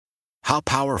How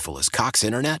powerful is Cox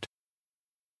Internet?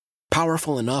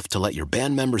 Powerful enough to let your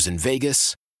band members in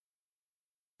Vegas,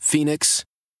 Phoenix,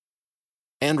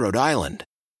 and Rhode Island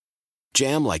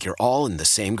jam like you're all in the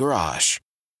same garage.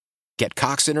 Get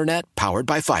Cox Internet powered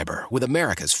by fiber with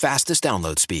America's fastest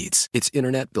download speeds. It's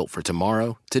internet built for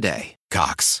tomorrow, today.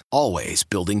 Cox, always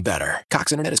building better.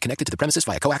 Cox Internet is connected to the premises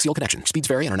via coaxial connection. Speeds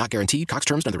vary and are not guaranteed. Cox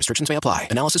terms and other restrictions may apply.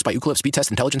 Analysis by Ookla Speed Test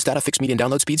Intelligence Data. Fixed median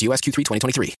download speeds. US Q3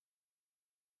 2023.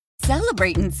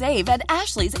 Celebrate and save at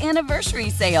Ashley's Anniversary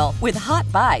Sale. With Hot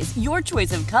Buys, your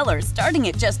choice of colors starting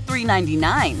at just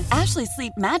 $3.99. Ashley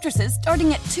Sleep mattresses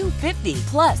starting at $2.50.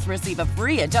 Plus, receive a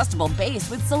free adjustable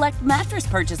base with select mattress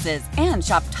purchases. And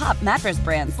shop top mattress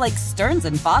brands like Stearns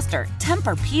 & Foster,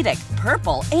 Tempur-Pedic,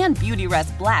 Purple, and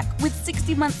Beautyrest Black with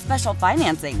 60-month special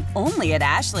financing. Only at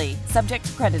Ashley. Subject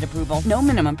to credit approval. No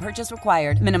minimum purchase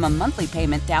required. Minimum monthly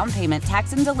payment, down payment,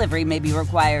 tax, and delivery may be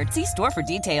required. See store for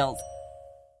details.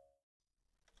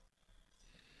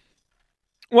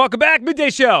 Welcome back, Midday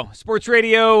Show, Sports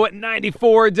Radio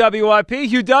 94 WIP.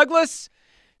 Hugh Douglas,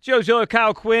 Joe Gillo,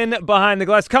 Kyle Quinn behind the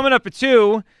glass. Coming up at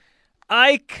 2,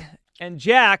 Ike and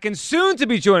Jack, and soon to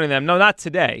be joining them. No, not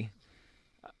today.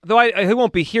 Though he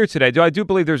won't be here today. I do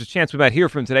believe there's a chance we might hear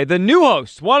from him today. The new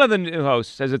host, one of the new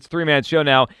hosts, as it's a 3-man show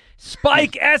now,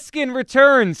 Spike Eskin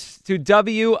returns to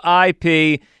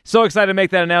WIP. So excited to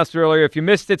make that announcement earlier. If you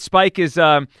missed it, Spike is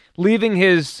leaving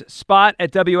his spot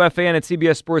at WFAN at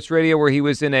CBS Sports Radio, where he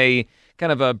was in a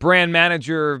kind of a brand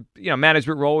manager,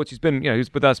 management role, which he's been, he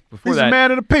was with us before that. He's a man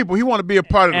of the people. He want to be a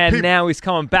part of the people. And now he's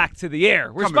coming back to the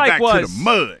air, where coming Spike back was to the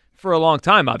mud for a long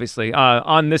time, obviously,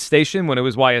 on this station when it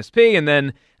was YSP, and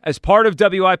then as part of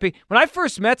WIP. When I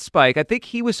first met Spike, I think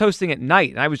he was hosting at night,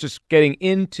 and I was just getting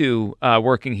into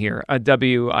working here at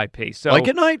WIP. So, like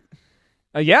at night?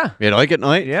 Yeah. Yeah, like at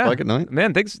night? Yeah. Like at night?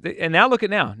 Man, and now look at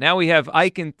now. Now we have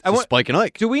Ike and... Spike and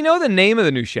Ike. Do we know the name of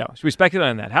the new show? Should we speculate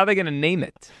on that? How are they going to name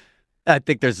it? I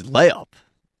think there's a layup.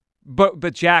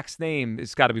 But Jack's name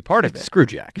has got to be part of it. Screw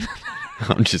Jack.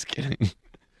 I'm just kidding.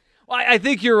 Well, I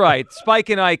think you're right. Spike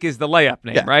and Ike is the layup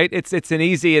name, right? It's an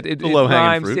easy. It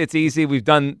rhymes. Fruit. It's easy. We've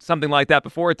done something like that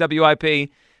before at WIP.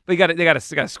 But they got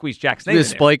to squeeze Jack's name in there.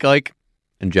 Spike, Ike,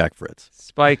 and Jack Fritz.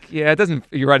 Spike, yeah, it doesn't.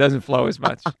 You're right. It doesn't flow as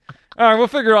much. All right, we'll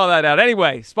figure all that out.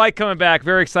 Anyway, Spike coming back.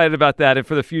 Very excited about that and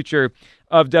for the future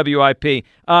of WIP.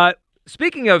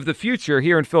 Speaking of the future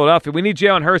here in Philadelphia, we need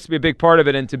Jalen Hurts to be a big part of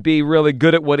it and to be really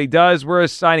good at what he does. We're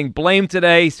assigning blame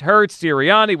today. Hurts,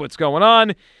 Sirianni, what's going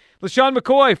on? LaShawn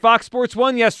McCoy, Fox Sports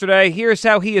 1 yesterday. Here's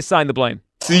how he assigned the blame.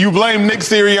 Do you blame Nick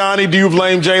Sirianni? Do you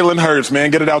blame Jalen Hurts,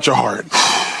 man? Get it out your heart.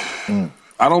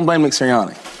 I don't blame Nick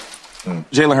Sirianni.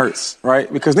 Jalen Hurts,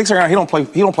 right? Because Nick Sirianni,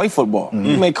 he don't play football.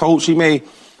 He may coach, he may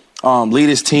lead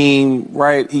his team,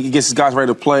 right? He gets his guys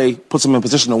ready to play, puts them in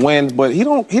position to win, but he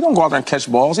don't go out there and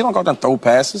catch balls. He don't go out there and throw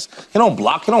passes. He don't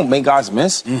block. He don't make guys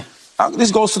miss. This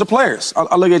goes to the players.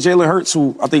 I look at Jalen Hurts,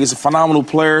 who I think is a phenomenal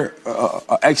player,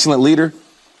 an excellent leader.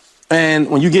 And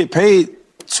when you get paid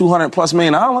 $200+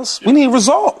 million, we need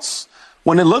results.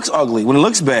 When it looks ugly, when it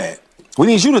looks bad, we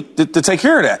need you to take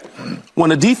care of that. When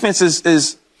the defense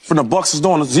is from the Bucs is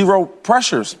doing 0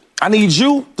 pressures, I need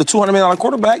you, the $200 million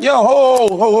quarterback. Yo,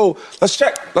 ho, let's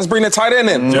check. Let's bring the tight end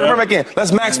in. Bring back in.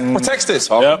 Let's max protect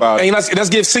this. And let's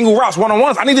give single routes,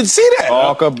 one-on-ones. I needed to see that.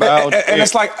 Talk about it. And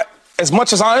it's like, as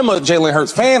much as I am a Jalen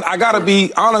Hurts fan, I got to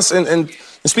be honest and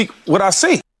speak what I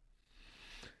see.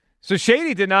 So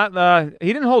Shady did not.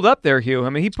 He didn't hold up there, Hugh. I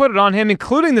mean, he put it on him,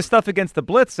 including the stuff against the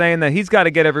blitz, saying that he's got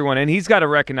to get everyone in. He's got to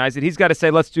recognize it. He's got to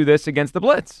say, "Let's do this against the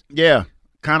blitz." Yeah,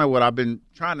 kind of what I've been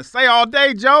trying to say all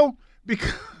day, Joe.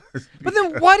 But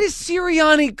then, what is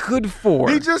Sirianni good for?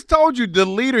 He just told you the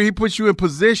leader. He puts you in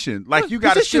position. Like you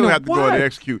got to still have to go and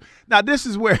execute. Now this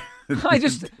is where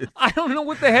I don't know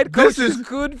what the head coach is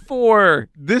good for.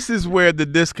 This is where the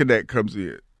disconnect comes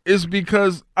in. It's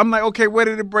because I'm like, okay, where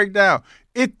did it break down?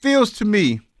 It feels to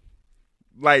me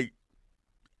like,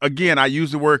 again, I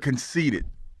use the word conceited.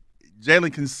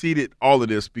 Jalen conceded all of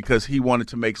this because he wanted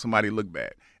to make somebody look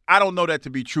bad. I don't know that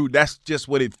to be true. That's just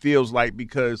what it feels like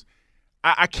because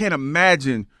I can't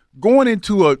imagine going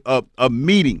into a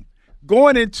meeting,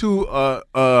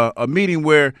 a meeting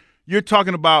where you're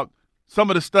talking about some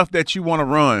of the stuff that you want to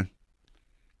run,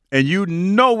 and you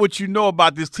know what you know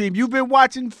about this team. You've been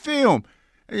watching film.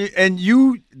 And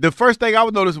the first thing I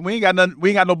would notice, we ain't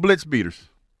got no blitz beaters.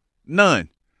 None.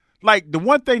 Like, the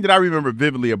one thing that I remember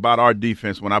vividly about our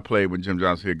defense when I played when Jim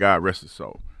Johnson here, God rest his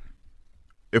soul.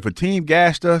 If a team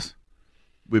gashed us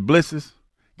with blitzes,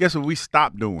 guess what we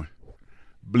stopped doing?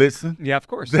 Blitzing. Yeah, of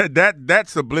course.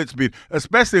 That's a blitz beat,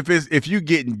 especially if you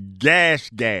getting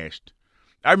gashed.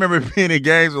 I remember being in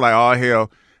games like, oh,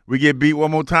 hell, we get beat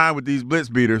one more time with these blitz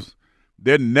beaters,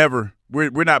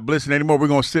 we're not blitzing anymore. We're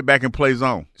going to sit back and play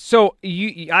zone. So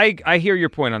I hear your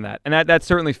point on that, and that's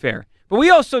certainly fair. But we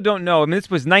also don't know. I mean, this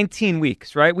was 19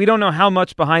 weeks, right? We don't know how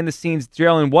much behind the scenes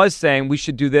Jalen was saying we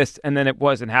should do this, and then it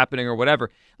wasn't happening or whatever.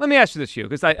 Let me ask you this, Hugh,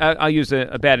 because I'll use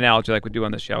a bad analogy like we do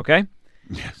on this show, okay?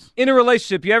 Yes. In a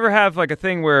relationship, you ever have like a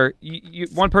thing where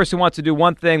one person wants to do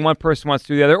one thing, one person wants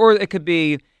to do the other, or it could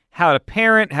be how to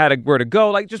parent, where to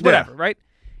go, like just whatever, right?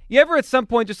 You ever at some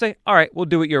point just say, all right, we'll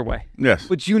do it your way? Yes.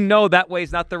 But you know that way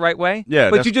is not the right way? Yeah,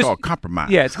 but that's called compromise.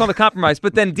 Yeah, it's called a compromise.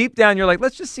 But then deep down, you're like,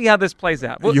 let's just see how this plays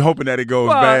out. You're hoping that it goes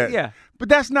bad. Yeah. But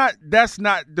that's not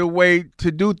the way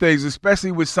to do things,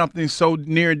 especially with something so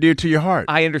near and dear to your heart.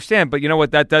 I understand, but you know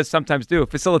what that does sometimes do?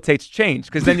 It facilitates change,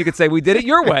 because then you could say, we did it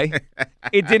your way.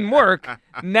 It didn't work.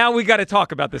 Now we got to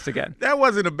talk about this again. That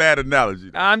wasn't a bad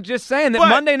analogy. I'm just saying that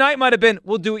Monday night might have been,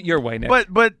 we'll do it your way, Nick.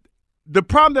 But the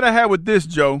problem that I had with this,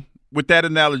 Joe, with that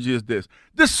analogy is this.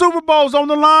 The Super Bowl's on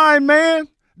the line, man.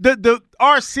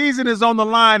 Our season is on the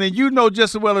line, and you know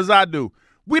just as well as I do.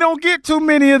 We don't get too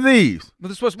many of these. But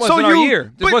this wasn't our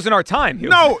year. This wasn't our time. Hugh.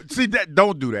 No, see,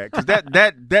 don't do that, because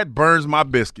that burns my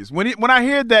biscuits. When I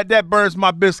hear that burns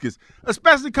my biscuits,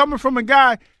 especially coming from a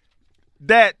guy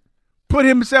that put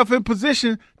himself in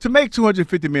position to make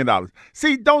 $250 million.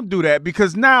 See, don't do that,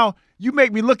 because now you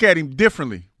make me look at him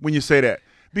differently when you say that.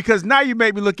 Because now you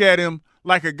make me look at him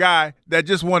like a guy that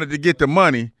just wanted to get the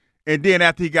money, and then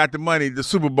after he got the money, the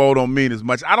Super Bowl don't mean as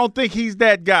much. I don't think he's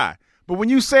that guy. But when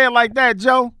you say it like that,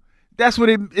 Joe, that's what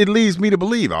it leads me to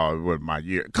believe. Oh, it wasn't my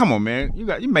year. Come on, man.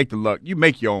 You make the luck. You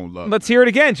make your own luck. Let's hear it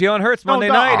again. Jalen Hurts Monday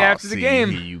night after the game.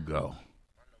 Here you go.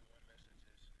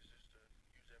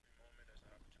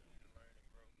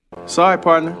 Sorry,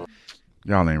 partner.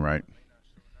 Y'all ain't right.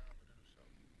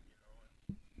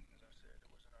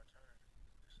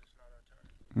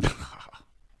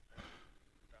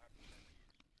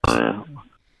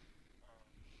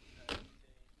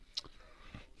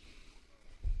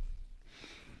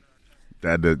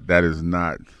 That is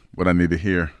not what I need to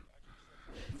hear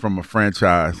from a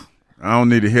franchise. I don't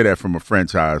need to hear that from a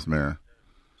franchise, man.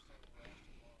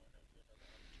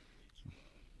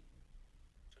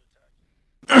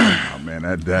 Oh, man,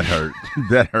 that hurt.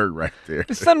 That hurt right there.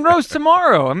 The sun rose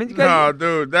tomorrow. I mean, you guys.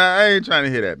 No, dude, I ain't trying to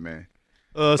hear that, man.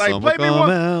 Play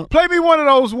Play me one of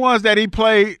those ones that he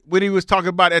played when he was talking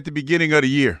about at the beginning of the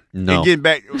year. No. And getting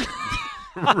back.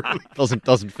 Really?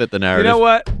 Doesn't fit the narrative. You know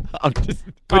what? I'm just,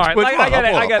 All right,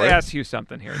 I got to ask you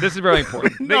something here. This is very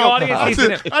important. Big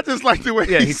audience. I just like the way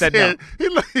he said no.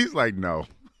 He's like, no.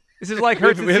 This is like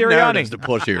Hurts and Sirianni. narratives to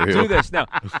push here. Do this now.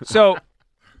 So,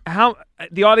 how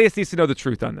the audience needs to know the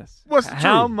truth on this. What's the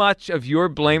How truth? much of your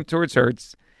blame towards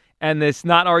Hurts and this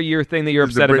not our year thing that you're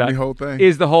Is the upset Brittany about whole thing?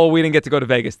 is the whole we didn't get to go to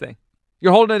Vegas thing?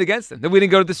 You're holding it against him that we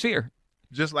didn't go to the Sphere.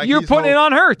 Just like You're putting it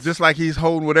on Hurts. Just like he's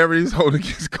holding whatever he's holding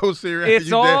against Coach Sirianni.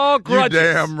 It's all grudges.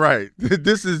 You're damn right.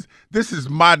 This is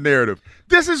my narrative.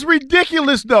 This is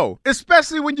ridiculous, though.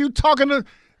 Especially when you talk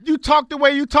the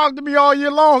way you talk to me all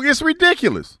year long. It's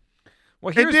ridiculous.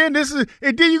 Well, And then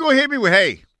you gonna hit me with,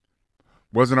 hey,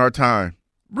 wasn't our time.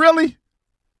 Really?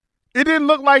 It didn't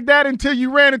look like that until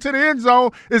you ran into the end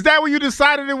zone. Is that when you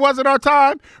decided it wasn't our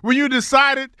time? When you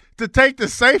decided to take the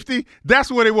safety? That's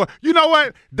what it was. You know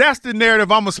what? That's the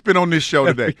narrative I'm going to spin on this show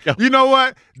today. You know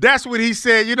what? That's what he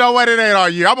said. You know what? It ain't our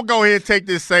year. I'm going to go ahead and take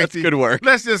this safety. That's good work.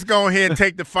 Let's just go ahead and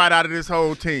take the fight out of this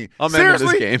whole team. I'm into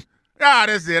this game.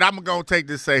 That's it. I'm going to go take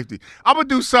this safety. I'm going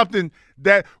to do something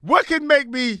that – what can make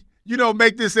me,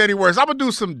 make this any worse? I'm going to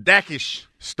do some Dak-ish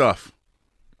stuff.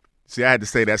 See, I had to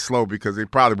say that slow because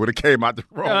it probably would have came out the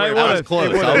wrong way. I was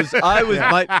close.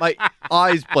 My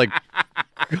eyes like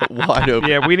wide open.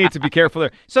 Yeah, we need to be careful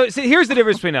there. So here's the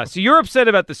difference between us. So you're upset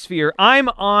about the Sphere. I'm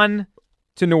on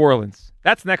to New Orleans.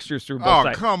 That's next year's Super Bowl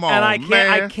site. Come on, and man.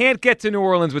 I can't get to New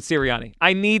Orleans with Sirianni.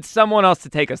 I need someone else to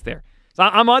take us there. So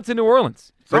I'm on to New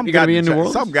Orleans. Brittany going to be in New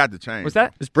Orleans? Something got to change. What's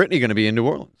that? Is Brittany going to be in New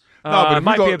Orleans? No, it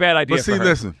might be a bad idea But see, for her.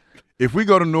 listen, if we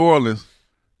go to New Orleans,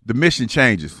 the mission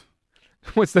changes.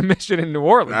 What's the mission in New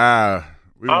Orleans?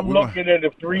 I'm looking at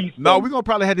the three. No, we're going to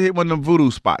probably have to hit one of them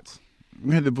voodoo spots.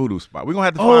 We hit the voodoo spot. We're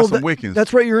going to have to find some Wiccans.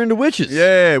 That's right. You're into witches.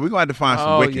 Yeah, we're going to have to find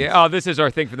some Wiccans. Yeah. Oh, this is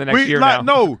our thing for the next year now.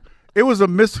 No, it was a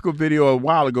mystical video a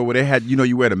while ago where they had,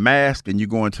 you wear the mask and you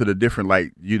go into the different,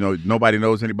 nobody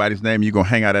knows anybody's name. You're going to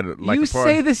hang out at a party. You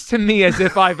say this to me as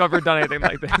if I've ever done anything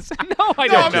like this. No, I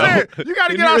don't know. Saying, you got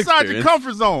to get outside your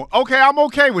comfort zone. Okay, I'm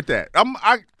okay with that.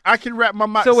 I can wrap my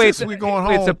mind. So wait, we going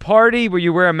home. It's a party where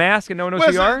you wear a mask and no one knows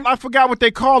who you are? I forgot what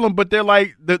they call them, but they're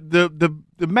like the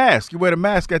mask. You wear the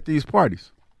mask at these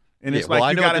parties. And it's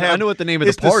I know what the name of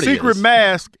the party is. It's the secret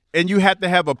mask, and you have to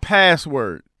have a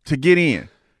password. to get in.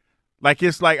 Like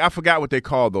it's like I forgot what they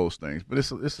call those things, but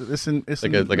it's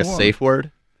like a safe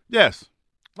word. Yes,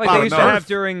 Like they used to have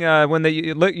during when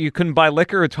you couldn't buy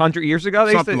liquor 100 years ago.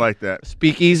 They something like that.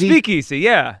 Speakeasy. Speakeasy,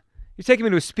 yeah. You're taking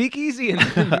me to a speakeasy in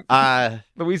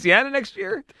Louisiana next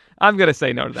year? I'm gonna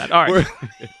say no to that. All right.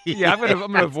 Yeah, I'm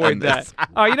gonna avoid that.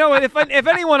 All right. You know what? If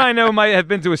anyone I know might have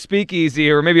been to a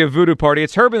speakeasy or maybe a voodoo party,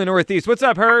 it's Herb in the Northeast. What's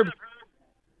up, Herb?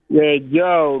 Yeah,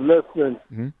 Joe,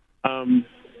 listen.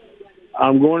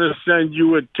 I'm going to send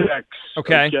you a text.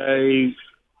 Okay.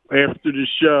 After the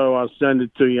show, I'll send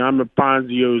it to you. I'm at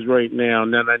Ponzio's right now,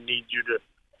 and then I need you to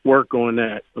work on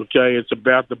that. Okay, it's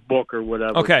about the book or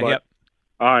whatever. Okay. Yep.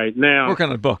 All right, now work on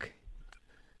the book.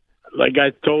 Like I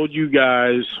told you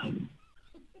guys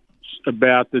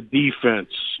about the defense.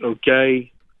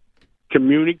 Okay,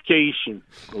 communication.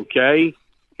 Okay,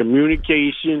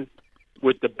 communication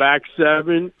with the back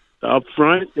seven up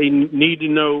front. They need to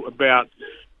know about.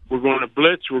 We're going to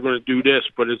blitz. We're going to do this,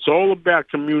 but it's all about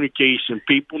communication.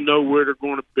 People know where they're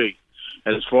going to be.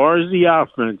 As far as the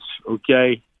offense,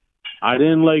 okay, I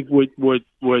didn't like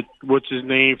what's his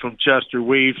name from Chester,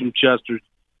 Wade from Chester,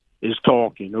 is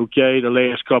talking. Okay, the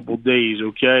last couple of days.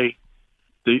 Okay,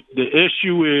 the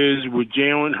issue is with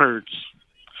Jalen Hurts.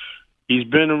 He's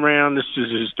been around. This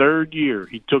is his third year.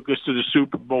 He took us to the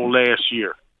Super Bowl last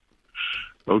year.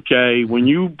 Okay, when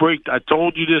you break, I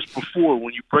told you this before.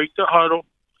 When you break the huddle.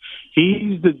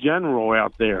 He's the general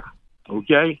out there,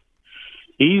 okay?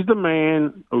 He's the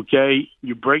man, okay?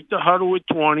 You break the huddle with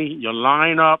 20, you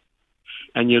line up,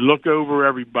 and you look over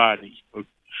everybody. If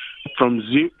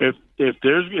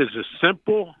there's a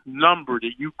simple number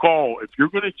that you call, if you're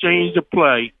going to change the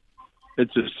play,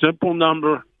 it's a simple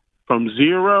number from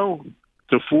 0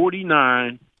 to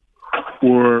 49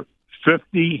 or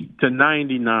 50 to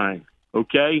 99,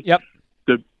 okay? Yep.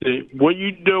 What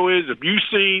you do is if you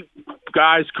see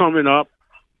guys coming up,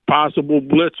 possible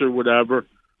blitz or whatever,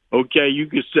 okay, you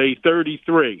could say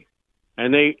 33.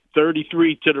 And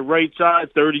 33 to the right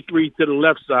side, 33 to the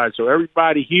left side. So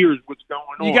everybody hears what's going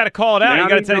on. You got to call it out. Now You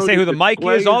got to say who the mic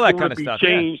is, all that kind of stuff.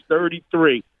 Change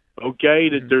 33, okay,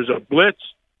 that there's a blitz,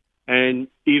 and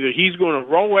either he's going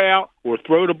to roll out or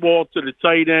throw the ball to the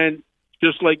tight end,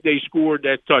 just like they scored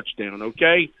that touchdown,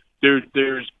 okay?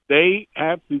 They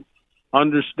have to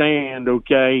understand,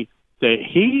 okay, that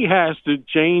he has to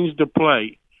change the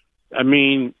play. I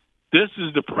mean, this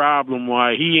is the problem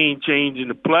why he ain't changing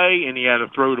the play, and he had to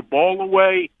throw the ball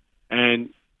away. And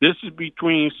this is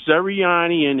between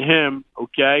Sirianni and him,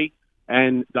 okay?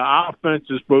 And the offense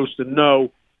is supposed to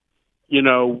know,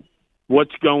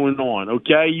 what's going on,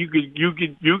 okay? You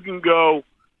can go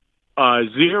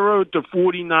 0 to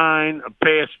 49, a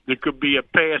pass. There could be a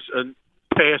pass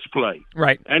play.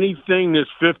 Right. Anything that's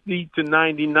 50 to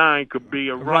 99 could be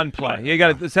a run play. You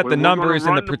got to set the numbers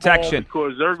and the protection.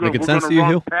 Because we're going to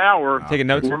run power. Taking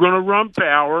notes. We're going to run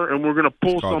power, and we're going to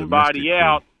pull somebody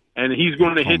out, and he's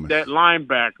going to hit that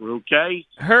linebacker. Okay.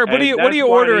 Herb, what are you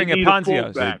ordering at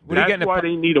Ponzio's? That's why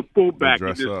they need a fullback in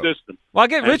this system. Well, I'll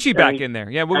get Richie back in there.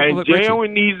 Yeah, we'll put Richie.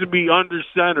 Jalen needs to be under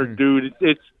center, dude.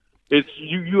 It's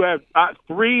you have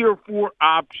 3 or 4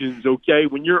 options, okay?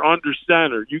 When you're under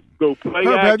center, you can go play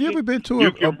action. Have you ever been to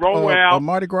a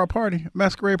Mardi Gras party,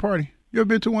 masquerade party? You ever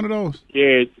been to one of those?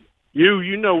 Yeah,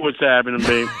 you know what's happening,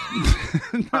 babe.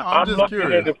 No, I'm just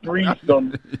curious. At the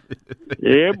threesome.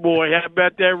 Yeah, boy, how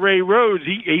about that Ray Rhodes?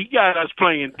 He got us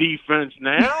playing defense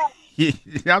now.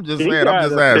 I'm just saying. I'm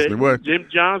just asking. What? Jim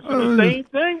Johnson, the same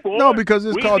thing, boy. No, because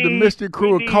it's called the Mystic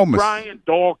Crew of Comus. Brian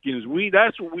Dawkins.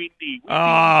 That's what we need.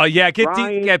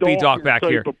 Get B-Dawk back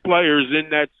here. Of players in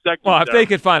that second. Well, if they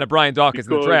could find a Brian Dawkins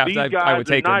in the draft, I would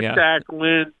take him. Yeah.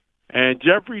 Tackling, and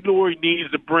Jeffrey Lurie needs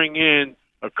to bring in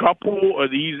a couple of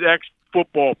these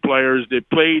ex-football players that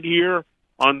played here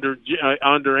under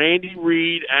Andy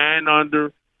Reid and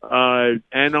under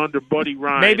Buddy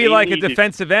Ryan. Maybe like a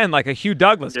defensive end, like a Hugh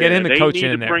Douglas. Get him the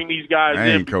coaching in there. Bring these guys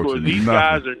in because these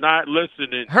guys are not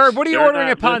listening. Herb, what are you ordering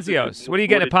at Ponzio's? What are you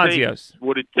getting at Ponzio's?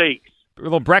 What it takes. A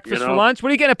little breakfast for lunch? What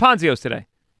are you getting at Ponzio's today?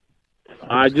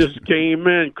 I just came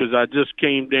in because I just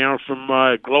came down from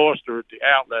Gloucester at the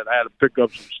outlet. I had to pick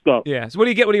up some stuff. Yeah. So what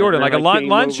do you get? What are you ordering? Like a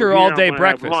lunch or all day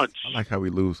breakfast? I like how we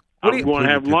lose. I'm going to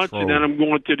have lunch and then I'm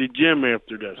going to the gym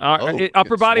after this.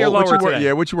 Upper body or lower today?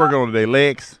 Yeah. What you working on today?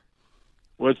 Legs.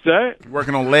 What's that? You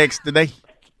working on legs today?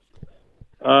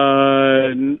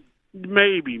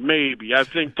 Maybe. I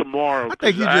think tomorrow. I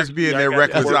think you just being there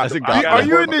reckless. Are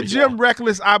you in the gym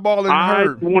reckless eyeballing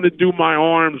Herb? I want to do my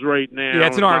arms right now. Yeah,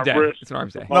 it's an arm day. It's an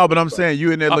arms day. No, but I'm saying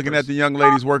you in there looking at the young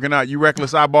ladies working out. You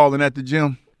reckless eyeballing at the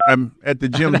gym? At the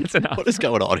gym. That's enough. What is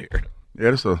going on here?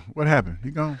 Yeah, what happened? He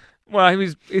gone? Well,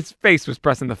 his face was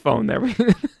pressing the phone there.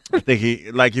 I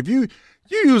think if you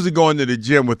usually go into the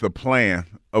gym with a plan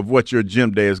of what your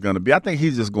gym day is going to be. I think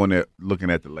he's just going there looking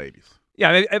at the ladies.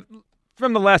 Yeah,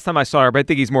 from the last time I saw her, but I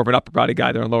think he's more of an upper body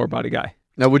guy than a lower body guy.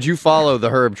 Now, would you follow the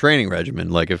Herb training regimen?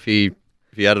 Like if he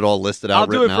had it all listed out, I'll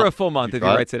do it for out, a full month if he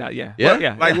writes it out. Yeah. Yeah? Well,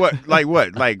 yeah. Like what? Like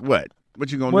what? Like what?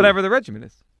 What you going to do? Whatever the regimen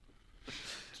is.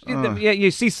 Yeah,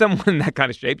 you see someone in that kind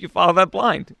of shape, you follow that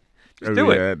blind. Just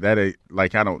do it. That ain't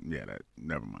like I don't. Yeah, that.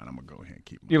 Never mind. I'm gonna go ahead and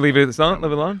keep. You leave it alone.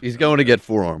 Leave it alone. He's going to get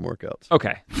forearm workouts.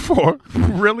 Okay.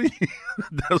 Really?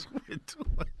 That's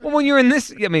ridiculous. Well, when you're in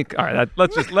this, I mean, all right.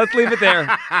 Let's leave it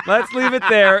there. Let's leave it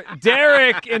there.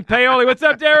 Derek in Paoli. What's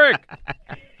up, Derek?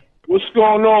 What's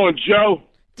going on, Joe?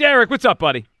 Derek, what's up,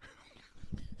 buddy?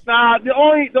 Nah, the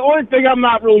only thing I'm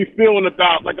not really feeling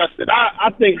about, like I said,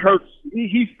 I think Hurts,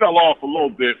 he fell off a little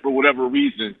bit for whatever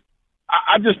reason.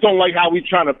 I just don't like how we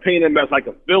trying to paint him as like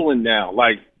a villain now.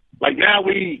 Like now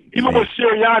even with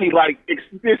Sirianni, like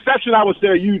the exception I would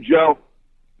say you, Joe.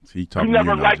 You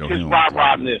never liked his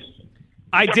rah-rahness.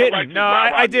 I didn't. No,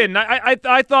 I didn't.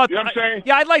 I thought. You know what I'm saying?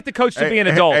 Yeah, I'd like the coach to be an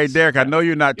adult. Hey, Derek, I know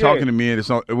you're not talking to me, and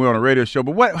we're on a radio show,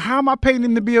 but how am I painting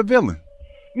him to be a villain?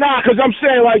 Nah, because I'm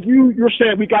saying, like, you're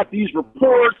saying we got these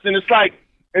reports, and it's like,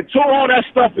 until all that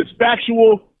stuff is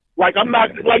factual, like, I'm not,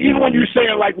 like, even when you're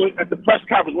saying, like, at the press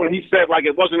conference when he said, like,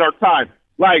 it wasn't our time,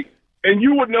 like, and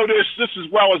you would know this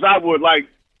as well as I would, like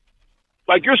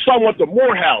your son went to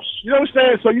Morehouse. You know what I'm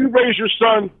saying? So you raise your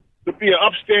son to be an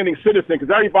upstanding citizen because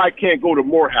everybody can't go to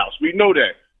Morehouse. We know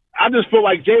that. I just feel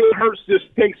like Jalen Hurts just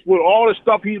takes with all the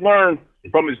stuff he learned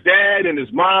from his dad and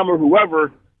his mom or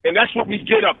whoever, and that's what we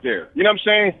get up there. You know what I'm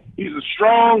saying? He's a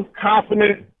strong,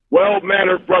 confident,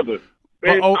 well-mannered brother.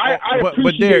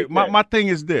 But Derek, my thing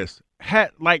is this.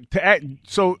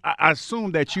 So I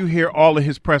assume that you hear all of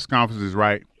his press conferences,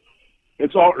 right?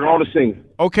 It's all the same.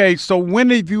 Okay, so when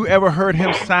have you ever heard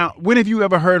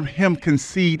him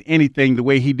concede anything the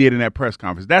way he did in that press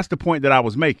conference? That's the point that I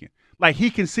was making. Like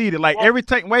he conceded. Like every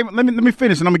time. Wait, let me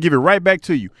finish, and I'm gonna give it right back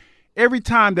to you. Every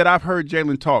time that I've heard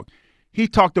Jalen talk, he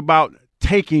talked about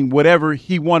taking whatever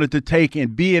he wanted to take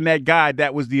and being that guy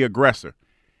that was the aggressor.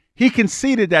 He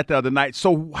conceded that the other night.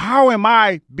 So how am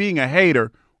I being a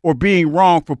hater or being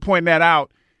wrong for pointing that out?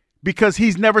 Because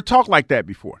he's never talked like that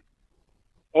before.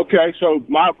 Okay, so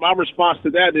my response to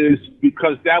that is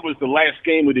because that was the last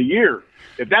game of the year.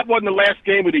 If that wasn't the last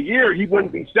game of the year, he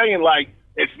wouldn't be saying, like,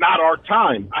 it's not our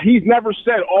time. He's never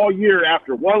said all year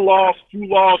after one loss, two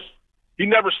loss, he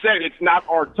never said it's not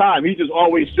our time. He just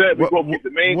always said we're going to get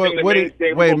the main thing.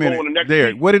 Wait a minute,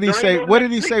 Derek. What did he say? What did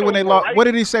he say when they lost? What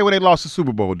did he say when they lost the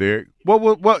Super Bowl, Derek?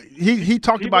 What he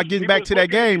talked about getting back to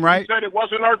that game, right? He said it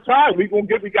wasn't our time. We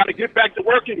got to get back to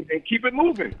work and keep it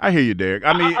moving. I hear you, Derek.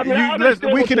 I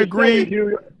mean we can agree.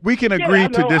 We can agree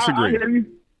to disagree.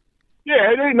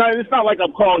 Yeah, it's not like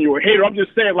I'm calling you a hater. I'm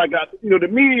just saying, like, the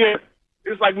media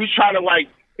is like we try to like.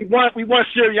 We want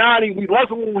Sirianni. We love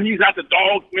him when he's at the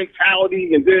dog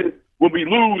mentality, and then when we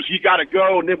lose, he got to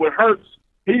go. And then when it hurts,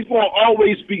 he's going to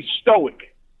always be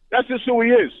stoic. That's just who he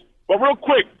is. But real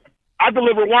quick, I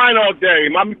deliver wine all day.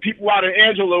 My people out in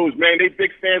Angelo's, man, they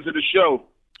big fans of the show.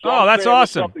 So that's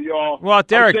awesome. Well,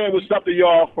 Derek, I'm saying what's up to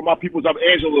y'all from my people's up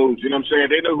Angelo's. You know what I'm saying?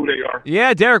 They know who they are.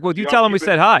 Yeah, Derek. Well, you tell them we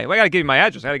said hi. Well, I got to give you my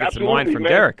address. I got to get some wine from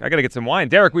Derek. I got to get some wine.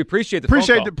 Derek, we appreciate the phone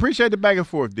call. Appreciate the back and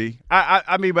forth, D.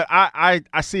 I mean, but I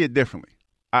see it differently.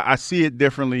 I see it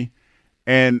differently,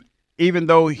 and even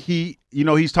though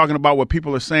he's talking about what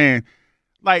people are saying,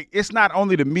 like it's not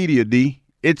only the media, D.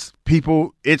 It's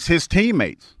people. It's his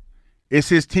teammates. It's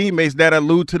his teammates that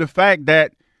allude to the fact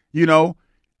that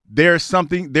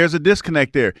there's a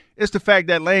disconnect there. It's the fact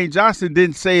that Lane Johnson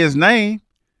didn't say his name,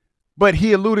 but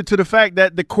he alluded to the fact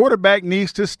that the quarterback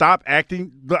needs to stop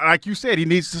acting, like you said, he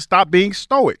needs to stop being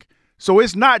stoic. So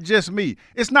it's not just me.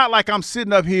 It's not like I'm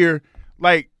sitting up here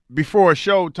like before a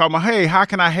show talking about, hey, how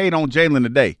can I hate on Jalen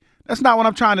today? That's not what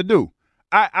I'm trying to do.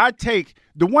 I take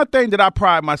the one thing that I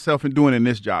pride myself in doing in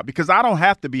this job, because I don't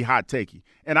have to be hot takey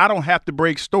and I don't have to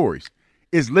break stories,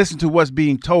 is listen to what's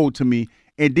being told to me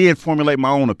and then formulate my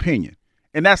own opinion.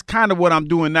 And that's kind of what I'm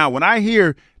doing now. When I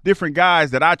hear different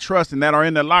guys that I trust and that are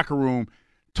in the locker room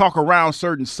talk around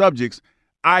certain subjects,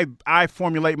 I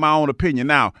formulate my own opinion.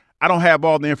 Now, I don't have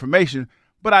all the information,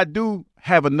 but I do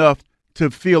have enough to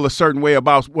feel a certain way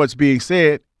about what's being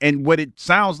said. And what it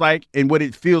sounds like and what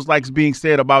it feels like is being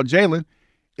said about Jalen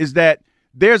is that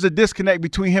there's a disconnect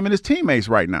between him and his teammates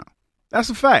right now. That's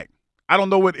a fact. I don't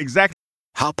know what exactly.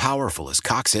 How powerful is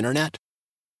Cox Internet?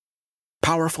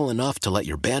 Powerful enough to let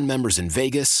your band members in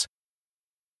Vegas,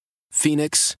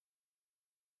 Phoenix,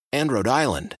 and Rhode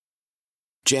Island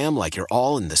jam like you're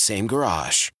all in the same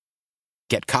garage.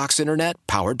 Get Cox Internet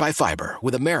powered by fiber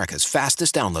with America's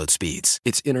fastest download speeds.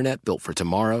 It's internet built for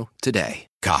tomorrow, today.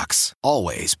 Cox,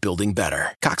 always building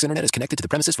better. Cox Internet is connected to the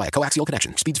premises via coaxial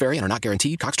connection. Speeds vary and are not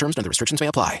guaranteed. Cox terms and other restrictions may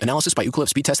apply. Analysis by Ookla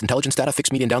Speed Test Intelligence Data.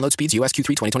 Fixed median download speeds. US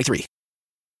Q3 2023.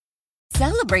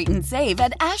 Celebrate and save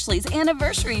at Ashley's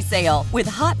Anniversary Sale. With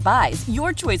Hot Buys,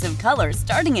 your choice of colors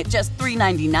starting at just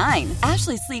 $3.99.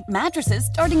 Ashley Sleep mattresses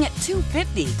starting at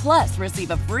 $2.50. Plus,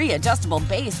 receive a free adjustable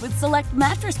base with select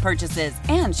mattress purchases.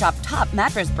 And shop top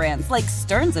mattress brands like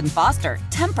Stearns & Foster,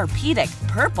 Tempur-Pedic,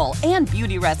 Purple, and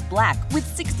Beautyrest Black with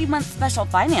 60-month special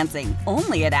financing.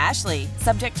 Only at Ashley.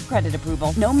 Subject to credit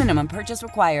approval. No minimum purchase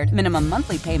required. Minimum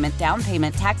monthly payment, down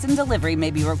payment, tax, and delivery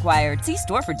may be required. See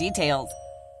store for details.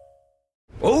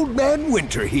 Old Man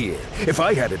Winter here. If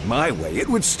I had it my way, it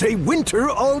would stay winter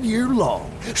all year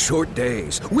long. Short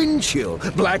days, wind chill,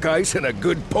 black ice, and a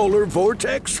good polar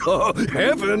vortex. Oh,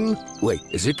 heaven! Wait,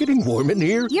 is it getting warm in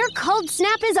here? Your cold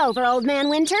snap is over, Old Man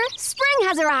Winter. Spring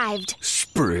has arrived.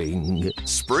 Spring.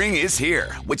 Spring is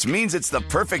here, which means it's the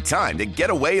perfect time to get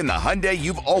away in the Hyundai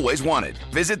you've always wanted.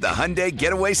 Visit the Hyundai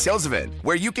Getaway Sales Event,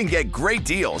 where you can get great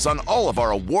deals on all of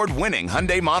our award-winning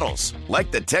Hyundai models,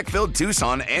 like the tech-filled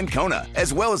Tucson and Kona,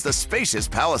 as well as the spacious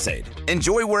Palisade.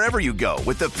 Enjoy wherever you go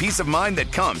with the peace of mind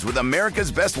that comes with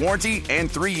America's best warranty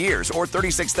and 3 years or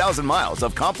 36,000 miles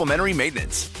of complimentary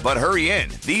maintenance. But hurry in,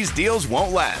 these deals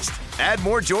won't last. Add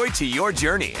more joy to your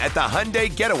journey at the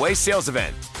Hyundai Getaway Sales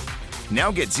Event. Now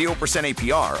get 0%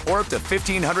 APR or up to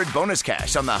 $1,500 bonus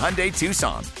cash on the Hyundai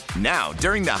Tucson. Now,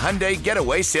 during the Hyundai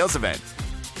Getaway Sales Event.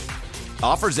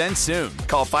 Offers end soon.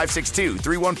 Call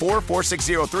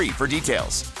 562-314-4603 for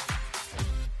details.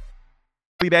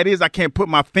 That is, I can't put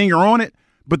my finger on it,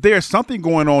 but there's something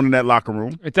going on in that locker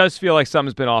room. It does feel like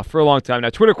something's been off for a long time now.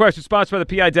 Twitter question sponsored by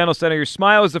the PI Dental Center. Your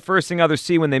smile is the first thing others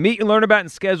see when they meet you. Learn about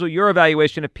and schedule your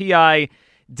evaluation at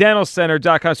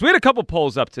PIDentalCenter.com. So we had a couple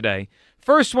polls up today.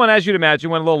 First one, as you'd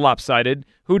imagine, went a little lopsided.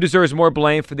 Who deserves more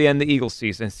blame for the end of the Eagles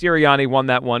season? Sirianni won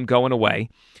that one going away.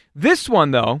 This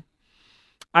one, though,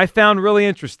 I found really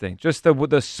interesting, just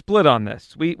the split on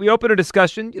this. We opened a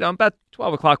discussion, about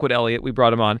 12 o'clock with Elliott. We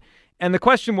brought him on. And the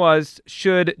question was,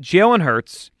 should Jalen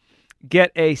Hurts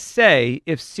get a say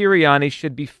if Sirianni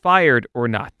should be fired or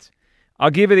not? I'll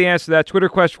give you the answer to that. Twitter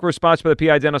question, of course, sponsored by the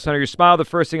PI Dental Center. Your smile, the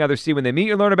first thing others see when they meet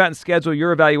you. Learn about and schedule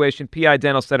your evaluation,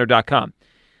 PIDentalCenter.com.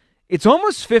 It's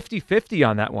almost 50-50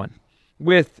 on that one,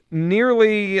 with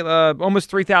nearly almost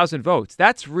 3,000 votes.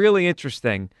 That's really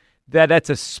interesting that's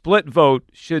a split vote.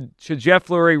 Should Jeff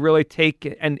Lurie really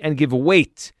take and give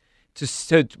weight to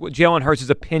Jalen Hurts'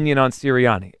 opinion on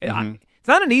Sirianni? Mm-hmm. It's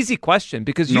not an easy question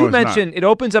because you mentioned it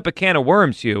opens up a can of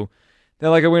worms. They're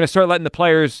like, we're going to start letting the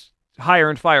players hire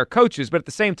and fire coaches, but at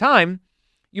the same time,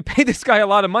 you pay this guy a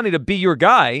lot of money to be your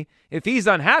guy. If he's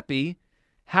unhappy,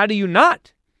 how do you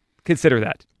not consider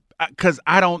that? Because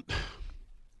I don't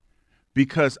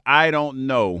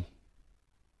know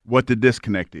what the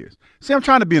disconnect is. See, I'm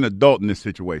trying to be an adult in this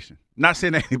situation. Not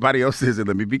saying that anybody else is.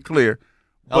 Let me be clear.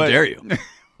 How dare you?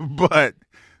 But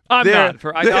I'll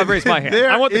raise my hand.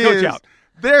 I want the coach out.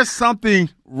 There's something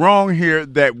wrong here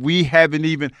that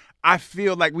I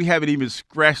feel like we haven't even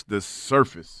scratched the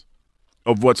surface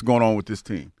of what's going on with this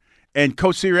team. And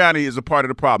Coach Sirianni is a part of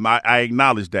the problem. I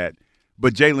acknowledge that.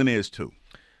 But Jalen is too.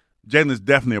 Jalen's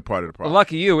definitely a part of the problem. Well,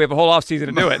 lucky you. We have a whole offseason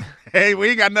to do it. Hey, we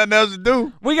ain't got nothing else to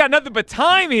do. We got nothing but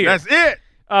time here. That's it.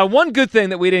 One good thing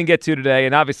that we didn't get to today,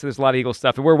 and obviously there's a lot of Eagles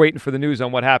stuff, and we're waiting for the news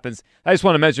on what happens. I just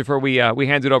want to mention before we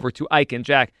hand it over to Ike and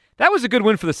Jack, that was a good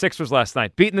win for the Sixers last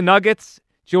night. Beating the Nuggets.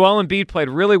 Joel Embiid played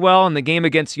really well in the game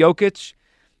against Jokic.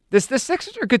 The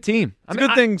Sixers are a good team. It's a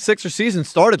good thing Sixers season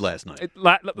started last night.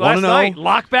 Last night,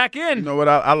 lock back in. You know what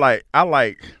I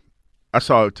like? I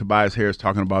saw Tobias Harris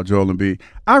talking about Joel Embiid.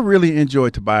 I really enjoy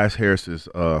Tobias Harris's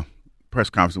press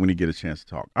conference when he get a chance to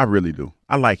talk. I really do.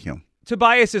 I like him.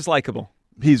 Tobias is likable.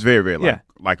 He's very, very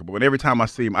likable. And every time I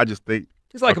see him, I just think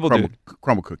he's likable dude.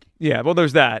 Crumble cookie. Yeah, well,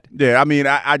 there's that. Yeah, I mean,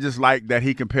 I just like that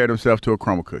he compared himself to a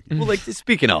crumble cookie. Well,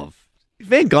 speaking of,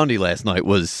 Van Gundy last night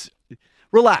was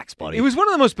relax, buddy. It was one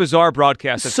of the most bizarre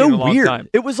broadcasts I've seen in a long time.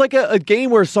 It was like a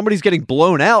game where somebody's getting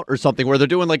blown out or something, where they're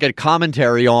doing like a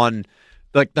commentary on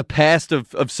like the past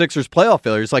of Sixers playoff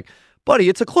failures. Like, buddy,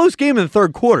 it's a close game in the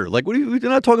third quarter. Like, we're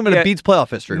not talking about a Beats playoff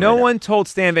history. No one told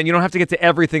Stan Van, you don't have to get to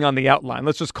everything on the outline.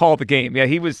 Let's just call the game. Yeah,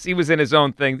 he was in his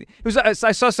own thing. I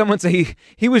saw someone say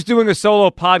he was doing a solo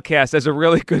podcast as a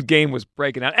really good game was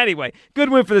breaking out. Anyway, good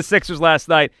win for the Sixers last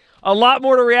night. A lot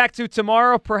more to react to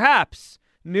tomorrow, perhaps.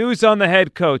 News on the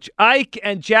head coach. Ike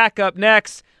and Jack up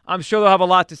next I'm sure they'll have a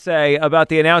lot to say about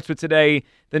the announcement today,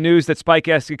 the news that Spike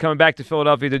Esky coming back to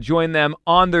Philadelphia to join them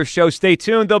on their show. Stay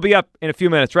tuned. They'll be up in a few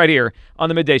minutes right here on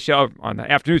the midday show, on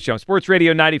the afternoon show, Sports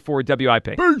Radio 94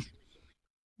 WIP. Peace.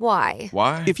 Why?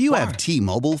 Why? If you have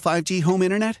T-Mobile 5G home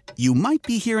internet, you might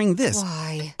be hearing this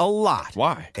Why? a lot.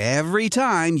 Why? Every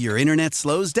time your internet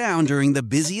slows down during the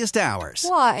busiest hours.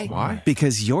 Why? Why?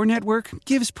 Because your network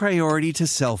gives priority to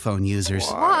cell phone users.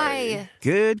 Why?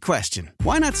 Good question.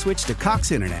 Why not switch to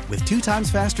Cox Internet with 2 times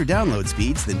faster download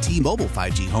speeds than T-Mobile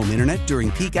 5G home internet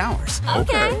during peak hours?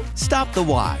 Okay. Stop the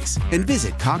whys and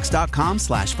visit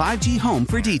cox.com/5G home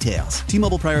for details.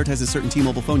 T-Mobile prioritizes certain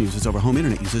T-Mobile phone users over home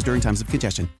internet users during times of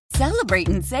congestion. Celebrate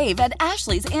and save at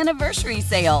Ashley's Anniversary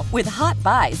Sale. With Hot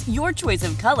Buys, your choice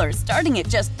of colors starting at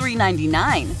just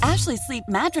 $3.99. Ashley Sleep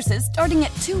mattresses starting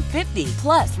at $2.50.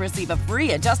 Plus, receive a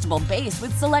free adjustable base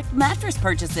with select mattress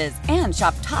purchases. And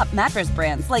shop top mattress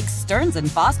brands like Stearns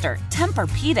 & Foster,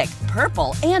 Tempur-Pedic,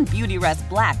 Purple, and Beautyrest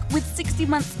Black with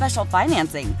 60-month special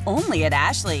financing. Only at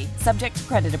Ashley. Subject to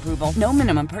credit approval. No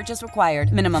minimum purchase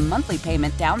required. Minimum monthly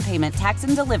payment, down payment, tax,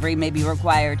 and delivery may be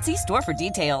required. See store for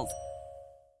details.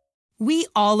 We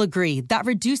all agree that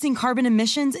reducing carbon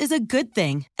emissions is a good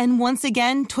thing. And once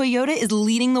again, Toyota is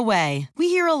leading the way. We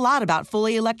hear a lot about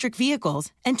fully electric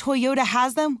vehicles, and Toyota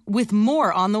has them with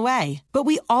more on the way. But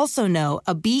we also know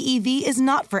a BEV is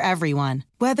not for everyone.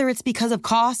 Whether it's because of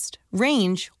cost,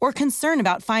 range, or concern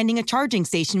about finding a charging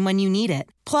station when you need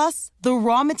it. Plus, the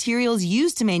raw materials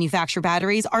used to manufacture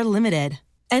batteries are limited.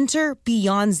 Enter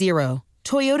Beyond Zero,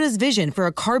 Toyota's vision for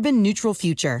a carbon-neutral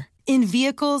future. In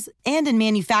vehicles and in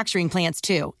manufacturing plants,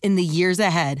 too, in the years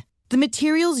ahead. The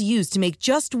materials used to make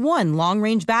just one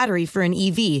long-range battery for an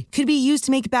EV could be used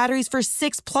to make batteries for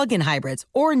 6 plug-in hybrids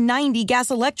or 90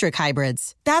 gas-electric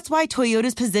hybrids. That's why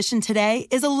Toyota's position today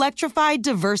is electrified,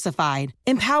 diversified,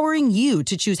 empowering you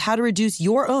to choose how to reduce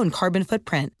your own carbon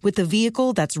footprint with the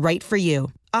vehicle that's right for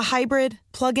you. A hybrid,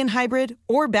 plug-in hybrid,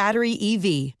 or battery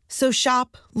EV. So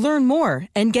shop, learn more,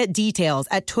 and get details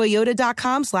at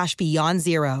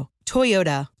toyota.com/beyondzero.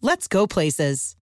 Toyota, let's go places.